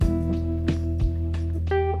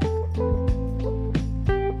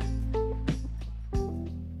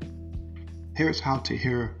Here's how to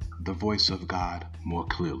hear the voice of God more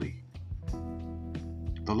clearly.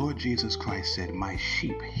 The Lord Jesus Christ said, "My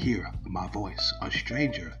sheep hear my voice. A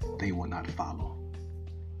stranger they will not follow."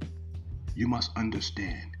 You must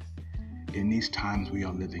understand, in these times we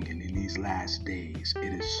are living in these last days,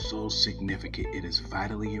 it is so significant. It is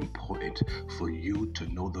vitally important for you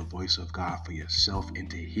to know the voice of God for yourself and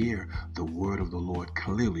to hear the word of the Lord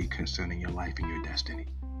clearly concerning your life and your destiny.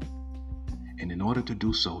 And in order to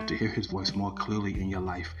do so, to hear his voice more clearly in your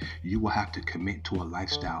life, you will have to commit to a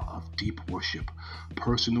lifestyle of deep worship,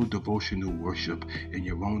 personal devotional worship in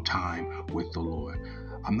your own time with the Lord.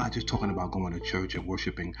 I'm not just talking about going to church and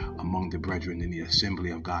worshiping among the brethren in the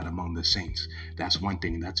assembly of God, among the saints. That's one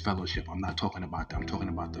thing. That's fellowship. I'm not talking about that. I'm talking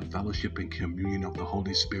about the fellowship and communion of the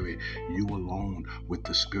Holy Spirit. You alone with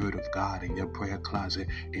the Spirit of God in your prayer closet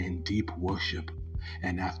in deep worship.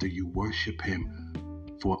 And after you worship him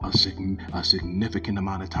for a significant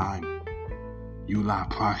amount of time, you lie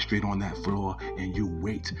prostrate on that floor and you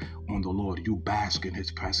wait on the Lord. You bask in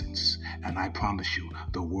his presence. And I promise you,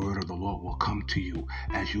 the word of the Lord will come to you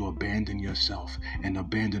as you abandon yourself and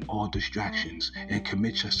abandon all distractions and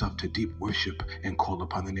commit yourself to deep worship and call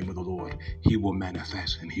upon the name of the Lord. He will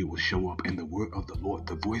manifest and he will show up, and the word of the Lord,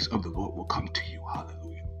 the voice of the Lord will come to you.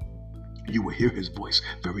 Hallelujah. You will hear his voice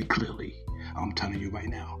very clearly. I'm telling you right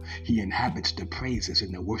now, he inhabits the praises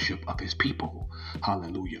and the worship of his people.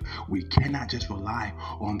 Hallelujah. We cannot just rely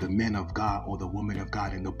on the men of God or the women of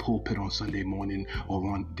God in the pulpit on Sunday morning or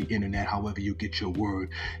on the internet, however you get your word.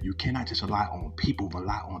 You cannot just rely on people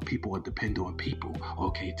or depend on people,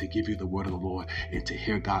 okay, to give you the word of the Lord and to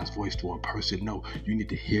hear God's voice to a person. No, you need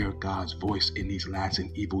to hear God's voice in these last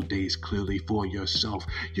and evil days clearly for yourself.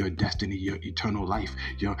 Your destiny, your eternal life,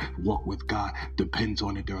 your walk with God depends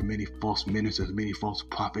on it. There are many false ministers, many false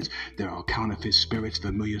prophets. There are counterfeit spirits,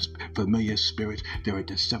 familiar spirits. There are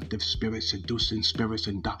deceptive spirits, seducing spirits,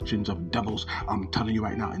 and doctrines of devils. I'm telling you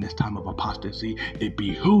right now, in this time of apostasy, it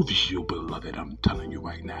behooves you, beloved, I'm telling you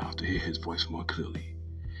right now, to hear his voice more clearly.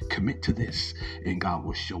 Commit to this, and God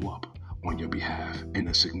will show up on your behalf in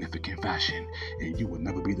a significant fashion, and you will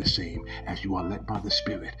never be the same as you are led by the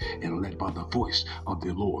Spirit and led by the voice of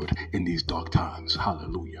the Lord in these dark times.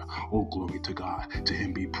 Hallelujah. Oh, glory to God. To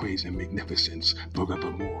him be praise and magnificence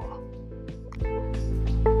forevermore.